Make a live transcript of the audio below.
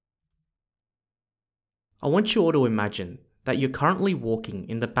I want you all to imagine that you're currently walking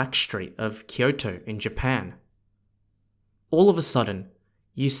in the back street of Kyoto in Japan. All of a sudden,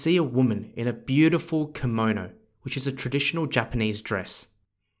 you see a woman in a beautiful kimono, which is a traditional Japanese dress.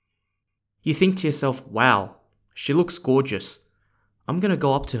 You think to yourself, wow, she looks gorgeous. I'm going to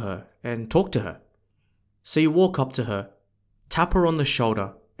go up to her and talk to her. So you walk up to her, tap her on the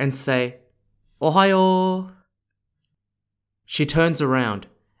shoulder, and say, Ohayo. She turns around,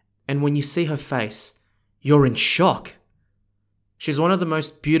 and when you see her face, you're in shock. She's one of the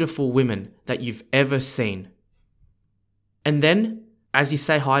most beautiful women that you've ever seen. And then, as you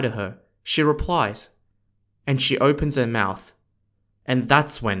say hi to her, she replies, and she opens her mouth, and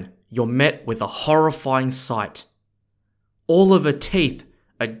that's when you're met with a horrifying sight. All of her teeth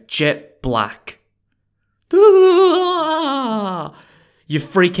are jet black. You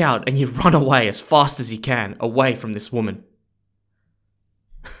freak out and you run away as fast as you can, away from this woman.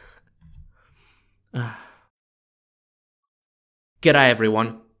 G'day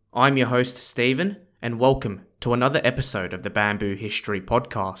everyone, I'm your host Stephen, and welcome to another episode of the Bamboo History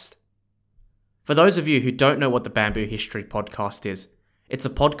Podcast. For those of you who don't know what the Bamboo History Podcast is, it's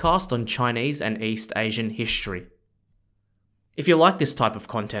a podcast on Chinese and East Asian history. If you like this type of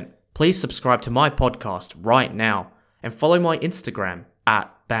content, please subscribe to my podcast right now and follow my Instagram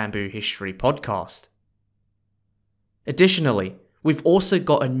at Bamboo History Podcast. Additionally, we've also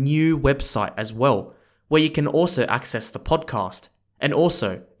got a new website as well, where you can also access the podcast and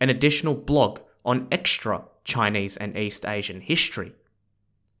also an additional blog on extra Chinese and East Asian history.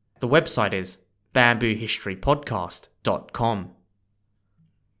 The website is bamboohistorypodcast.com.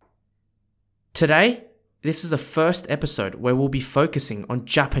 Today, this is the first episode where we'll be focusing on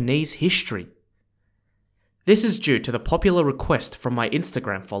Japanese history. This is due to the popular request from my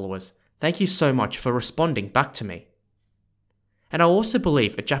Instagram followers. Thank you so much for responding back to me. And I also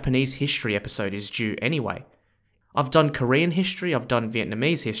believe a Japanese history episode is due anyway. I've done Korean history, I've done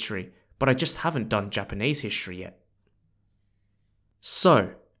Vietnamese history, but I just haven't done Japanese history yet.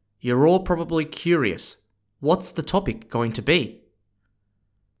 So, you're all probably curious, what's the topic going to be?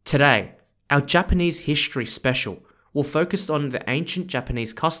 Today, our Japanese history special will focus on the ancient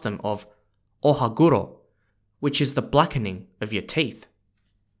Japanese custom of Ohaguro, which is the blackening of your teeth.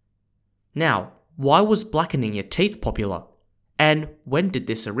 Now, why was blackening your teeth popular? And when did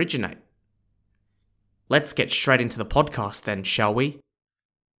this originate? Let's get straight into the podcast then, shall we?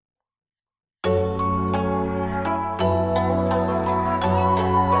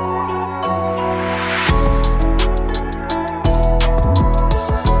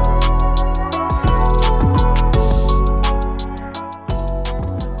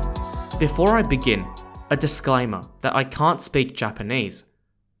 Before I begin, a disclaimer that I can't speak Japanese,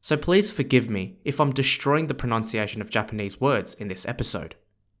 so please forgive me if I'm destroying the pronunciation of Japanese words in this episode.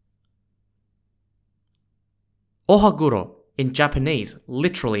 Ohaguro in Japanese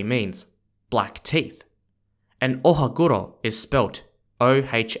literally means black teeth, and Ohaguro is spelt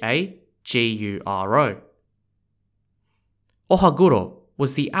O-H-A-G-U-R-O. Ohaguro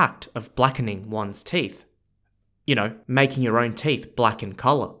was the act of blackening one's teeth. Making your own teeth black in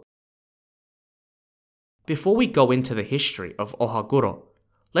colour. Before we go into the history of Ohaguro,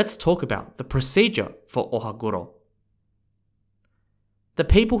 let's talk about the procedure for Ohaguro. The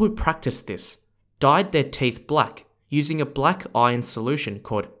people who practiced this dyed their teeth black using a black iron solution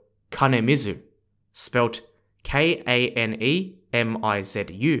called kanemizu, spelt K-A-N-E-M-I-Z-U.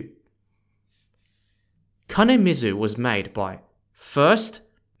 Kanemizu was made by first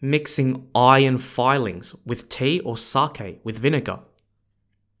mixing iron filings with tea or sake with vinegar.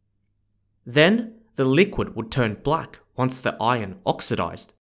 Then the liquid would turn black once the iron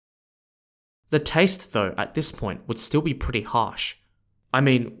oxidized. The taste, though, at this point would still be pretty harsh.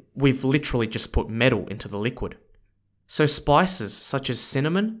 We've literally just put metal into the liquid. So spices such as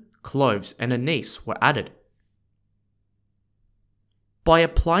cinnamon, cloves, and anise were added. By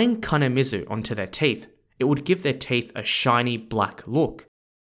applying kanemizu onto their teeth, it would give their teeth a shiny black look.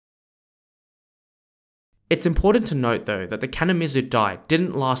 It's important to note, though, that the kanemizu dye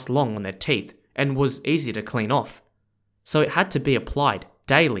didn't last long on their teeth and was easy to clean off, so it had to be applied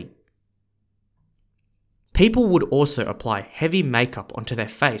daily. People would also apply heavy makeup onto their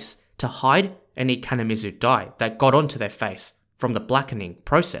face to hide any kanemizu dye that got onto their face from the blackening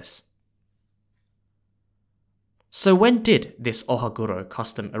process. So when did this Ohaguro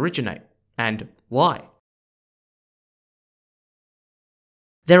custom originate, and why?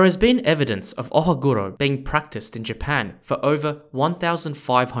 There has been evidence of Ohaguro being practiced in Japan for over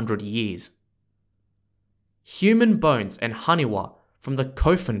 1,500 years. Human bones and haniwa from the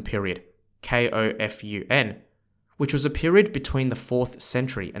Kofun period, Kofun, which was a period between the 4th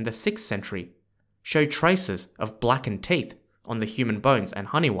century and the 6th century, show traces of blackened teeth on the human bones and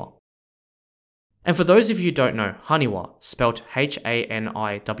haniwa. And for those of you who don't know haniwa, spelt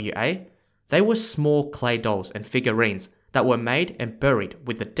Haniwa, they were small clay dolls and figurines that were made and buried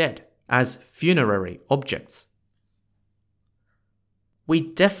with the dead as funerary objects. We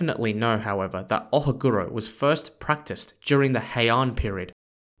definitely know, however, that Ohaguro was first practiced during the Heian period,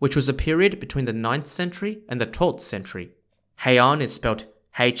 which was a period between the 9th century and the 12th century. Heian is spelled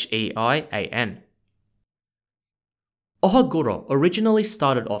Heian. Ohaguro originally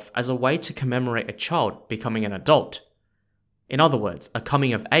started off as a way to commemorate a child becoming an adult. In other words, a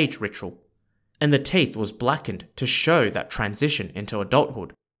coming of age ritual, and the teeth was blackened to show that transition into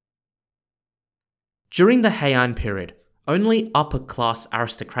adulthood. During the Heian period, only upper-class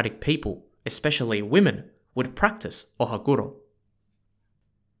aristocratic people, especially women, would practice Ohaguro.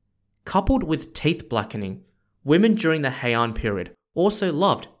 Coupled with teeth blackening, women during the Heian period also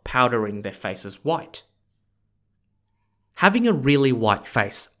loved powdering their faces white. Having a really white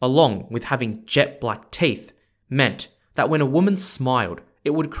face, along with having jet black teeth, meant that when a woman smiled,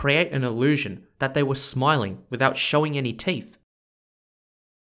 it would create an illusion that they were smiling without showing any teeth.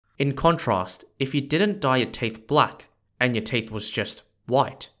 In contrast, if you didn't dye your teeth black, and your teeth was just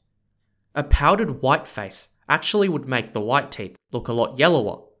white, a powdered white face actually would make the white teeth look a lot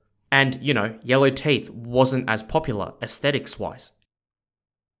yellower, and, yellow teeth wasn't as popular aesthetics-wise.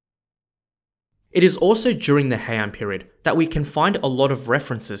 It is also during the Heian period that we can find a lot of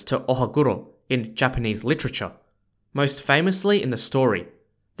references to Ohaguro in Japanese literature, most famously in the story,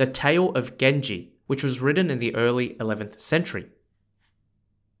 The Tale of Genji, which was written in the early 11th century.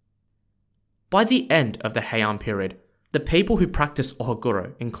 By the end of the Heian period, the people who practiced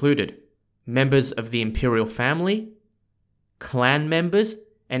Ohaguro included members of the imperial family, clan members,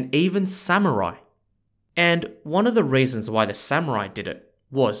 and even samurai. And one of the reasons why the samurai did it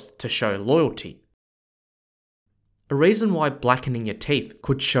was to show loyalty. A reason why blackening your teeth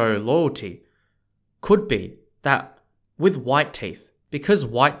could show loyalty could be that with white teeth, because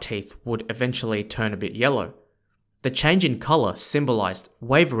white teeth would eventually turn a bit yellow, the change in colour symbolised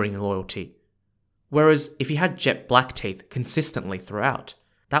wavering loyalty. Whereas if you had jet black teeth consistently throughout,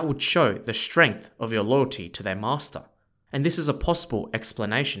 that would show the strength of your loyalty to their master. And this is a possible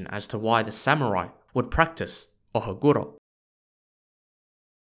explanation as to why the samurai would practice Ohaguro.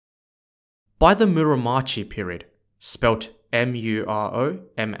 By the Muromachi period, spelt Muromachi,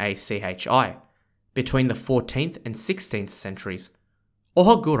 between the 14th and 16th centuries,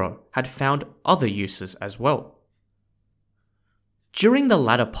 Ohaguro had found other uses as well. During the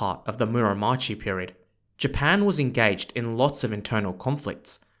latter part of the Muromachi period, Japan was engaged in lots of internal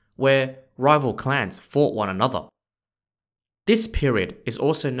conflicts, where rival clans fought one another. This period is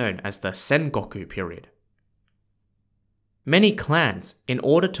also known as the Sengoku period. Many clans, in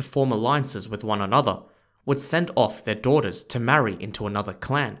order to form alliances with one another, would send off their daughters to marry into another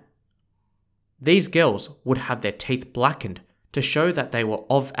clan. These girls would have their teeth blackened to show that they were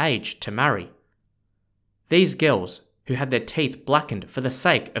of age to marry. These girls, who had their teeth blackened for the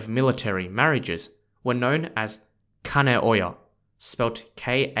sake of military marriages, were known as kaneoya, spelt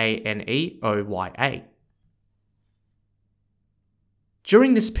Kaneoya.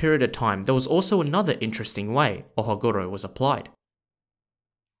 During this period of time, there was also another interesting way Ohaguro was applied.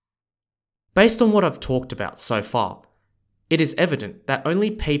 Based on what I've talked about so far, it is evident that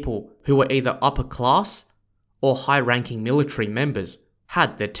only people who were either upper class or high-ranking military members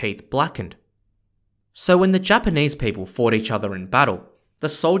had their teeth blackened. So when the Japanese people fought each other in battle, the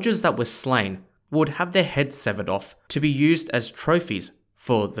soldiers that were slain would have their heads severed off to be used as trophies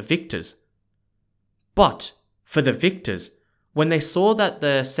for the victors. But for the victors, when they saw that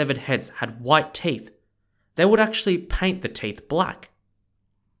the severed heads had white teeth, they would actually paint the teeth black.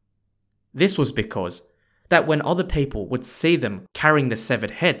 This was because that when other people would see them carrying the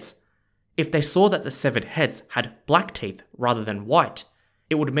severed heads, if they saw that the severed heads had black teeth rather than white,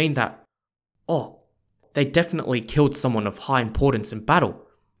 it would mean that, they definitely killed someone of high importance in battle,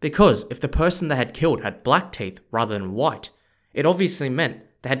 because if the person they had killed had black teeth rather than white, it obviously meant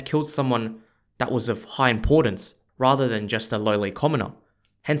they had killed someone that was of high importance rather than just a lowly commoner.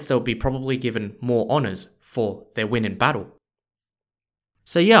 Hence they would be probably given more honours for their win in battle.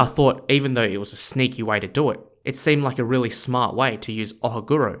 So yeah, I thought even though it was a sneaky way to do it, it seemed like a really smart way to use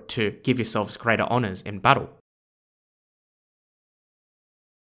Ohaguro to give yourselves greater honours in battle.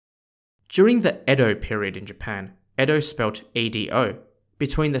 During the Edo period in Japan, Edo spelt Edo,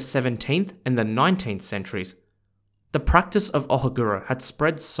 between the 17th and the 19th centuries, the practice of Ohaguro had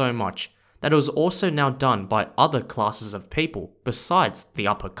spread so much that it was also now done by other classes of people besides the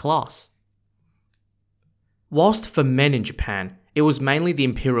upper class. Whilst for men in Japan, it was mainly the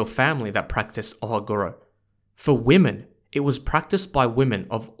imperial family that practiced Ohaguro. For women, it was practiced by women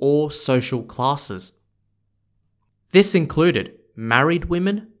of all social classes. This included married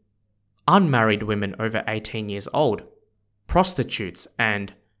women, unmarried women over 18 years old, prostitutes,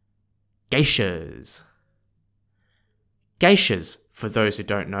 and geishas. Geishas, for those who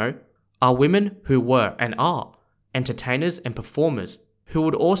don't know, are women who were and are entertainers and performers who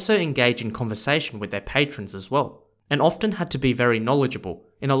would also engage in conversation with their patrons as well, and often had to be very knowledgeable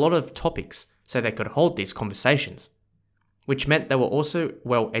in a lot of topics so they could hold these conversations, which meant they were also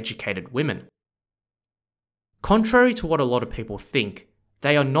well-educated women. Contrary to what a lot of people think,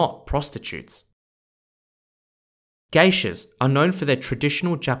 they are not prostitutes. Geishas are known for their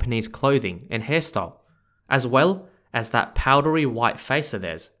traditional Japanese clothing and hairstyle, as well as that powdery white face of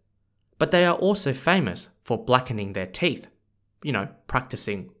theirs, but they are also famous for blackening their teeth,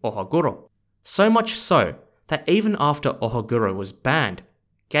 practicing Ohaguro. So much so that even after Ohaguro was banned,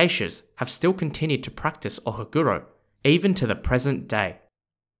 geishas have still continued to practice Ohaguro, even to the present day.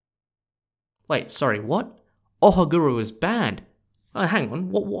 Wait, sorry, what? Ohaguro was banned? Hang on,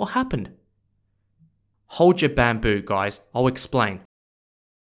 what happened? Hold your bamboo, guys, I'll explain.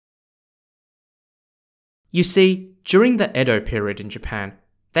 You see, during the Edo period in Japan,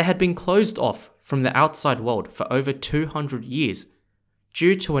 they had been closed off from the outside world for over 200 years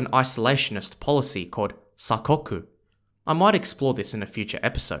due to an isolationist policy called sakoku. I might explore this in a future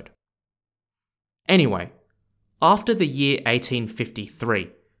episode. Anyway, after the year 1853,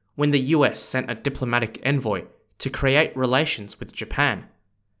 when the US sent a diplomatic envoy to create relations with Japan,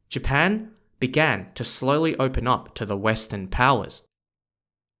 Japan began to slowly open up to the Western powers.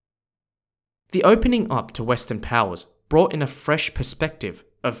 The opening up to Western powers brought in a fresh perspective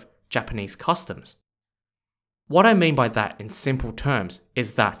of Japanese customs. What I mean by that in simple terms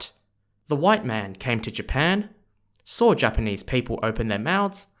is that the white man came to Japan, saw Japanese people open their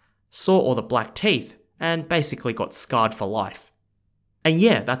mouths, saw all the black teeth, and basically got scarred for life. And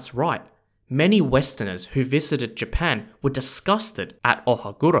yeah, that's right. Many Westerners who visited Japan were disgusted at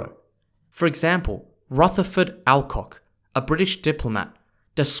Ohaguro. For example, Rutherford Alcock, a British diplomat,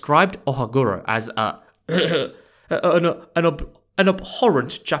 described Ohaguro as an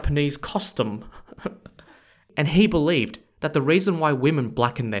abhorrent Japanese custom. And he believed that the reason why women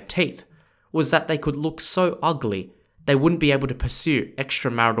blackened their teeth was that they could look so ugly they wouldn't be able to pursue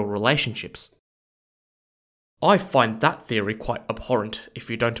extramarital relationships. I find that theory quite abhorrent, if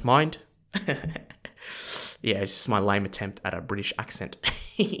you don't mind. Yeah, it's just my lame attempt at a British accent.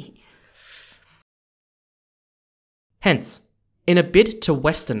 Hence, in a bid to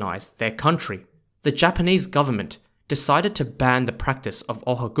westernize their country, the Japanese government decided to ban the practice of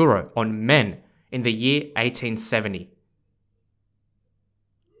Ohaguro on men in the year 1870.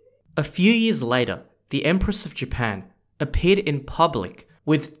 A few years later, the Empress of Japan appeared in public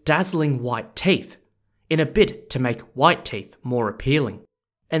with dazzling white teeth in a bid to make white teeth more appealing.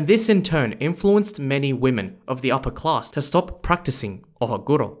 And this in turn influenced many women of the upper class to stop practicing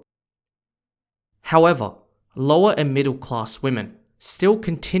Ohaguro. However, lower and middle class women still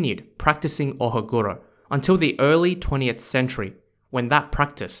continued practicing Ohaguro until the early 20th century, when that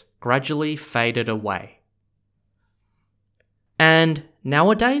practice gradually faded away. And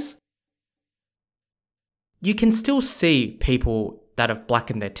nowadays, you can still see people that have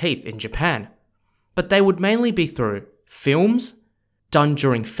blackened their teeth in Japan, but they would mainly be through films, done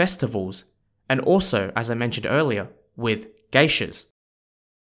during festivals, and also, as I mentioned earlier, with geishas.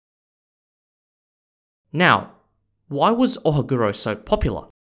 Now, why was Ohaguro so popular?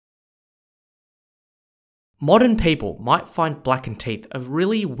 Modern people might find blackened teeth a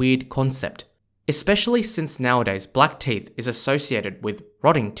really weird concept, especially since nowadays black teeth is associated with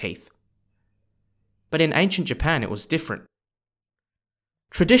rotting teeth. But in ancient Japan it was different.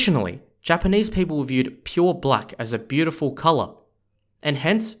 Traditionally, Japanese people viewed pure black as a beautiful colour, and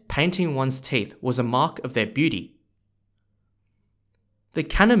hence painting one's teeth was a mark of their beauty. The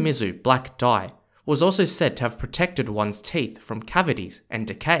kanamizu black dye was also said to have protected one's teeth from cavities and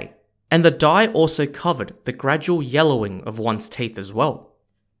decay, and the dye also covered the gradual yellowing of one's teeth as well.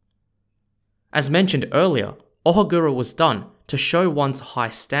 As mentioned earlier, Ohaguro was done to show one's high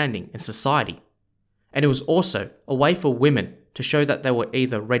standing in society, and it was also a way for women to show that they were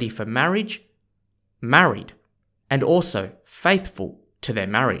either ready for marriage, married, and also faithful to their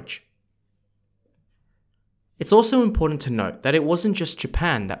marriage. It's also important to note that it wasn't just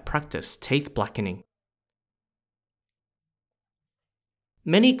Japan that practiced teeth blackening.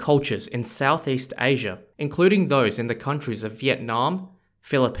 Many cultures in Southeast Asia, including those in the countries of Vietnam,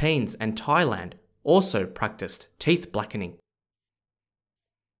 Philippines, and Thailand, also practiced teeth blackening.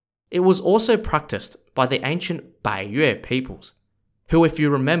 It was also practiced by the ancient Baiyue peoples, who, if you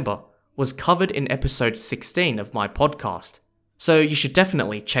remember, was covered in episode 16 of my podcast, so you should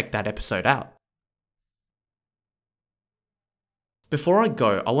definitely check that episode out. Before I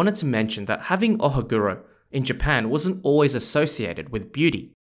go, I wanted to mention that having Ohaguro in Japan wasn't always associated with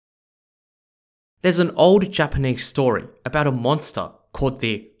beauty. There's an old Japanese story about a monster called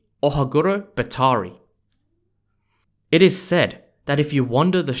the Ohaguro Batari. It is said that if you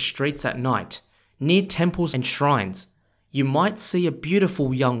wander the streets at night, near temples and shrines, you might see a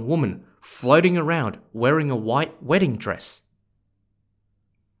beautiful young woman floating around wearing a white wedding dress.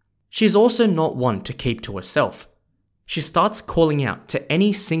 She's also not one to keep to herself. She starts calling out to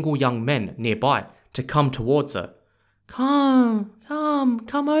any single young men nearby to come towards her. Come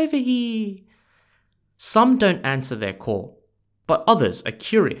over here. Some don't answer their call, but others are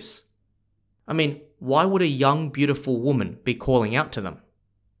curious. I mean, why would a young, beautiful woman be calling out to them?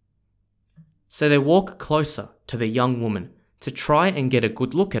 So they walk closer to the young woman to try and get a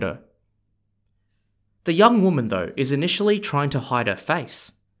good look at her. The young woman, though, is initially trying to hide her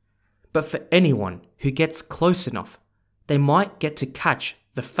face. But for anyone who gets close enough, they might get to catch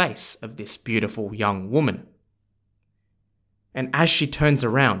the face of this beautiful young woman. And as she turns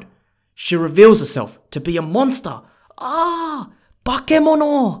around, she reveals herself to be a monster.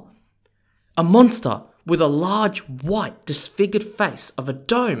 Bakemono! A monster with a large white disfigured face of a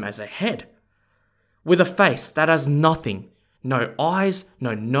dome as a head. With a face that has nothing, no eyes,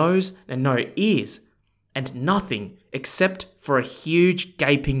 no nose, and no ears, and nothing except for a huge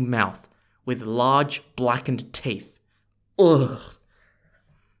gaping mouth with large blackened teeth. Ugh.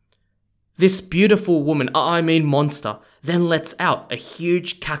 This beautiful woman, monster, then lets out a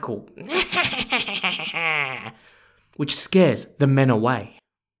huge cackle, which scares the men away.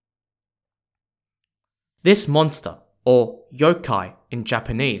 This monster, or yokai in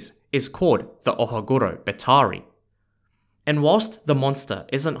Japanese, is called the Ohaguro Batari. And whilst the monster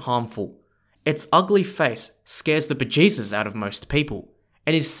isn't harmful, its ugly face scares the bejesus out of most people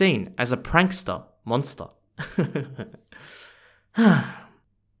and is seen as a prankster monster.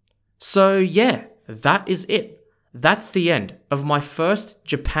 So yeah, that is it. That's the end of my first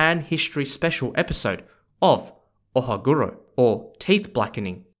Japan history special episode of Ohaguro, or teeth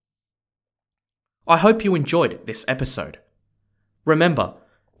blackening. I hope you enjoyed this episode. Remember,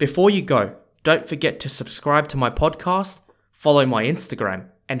 before you go, don't forget to subscribe to my podcast, follow my Instagram,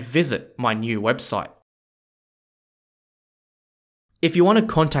 and visit my new website. If you want to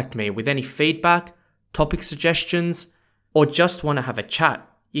contact me with any feedback, topic suggestions, or just want to have a chat,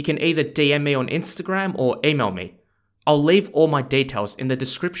 you can either DM me on Instagram or email me. I'll leave all my details in the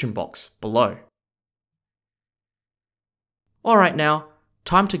description box below. Alright now,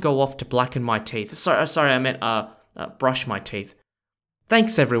 time to go off to blacken my teeth. Sorry, I meant brush my teeth.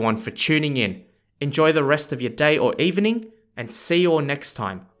 Thanks everyone for tuning in. Enjoy the rest of your day or evening, and see you all next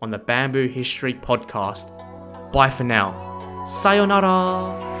time on the Bamboo History Podcast. Bye for now.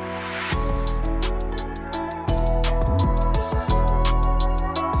 Sayonara!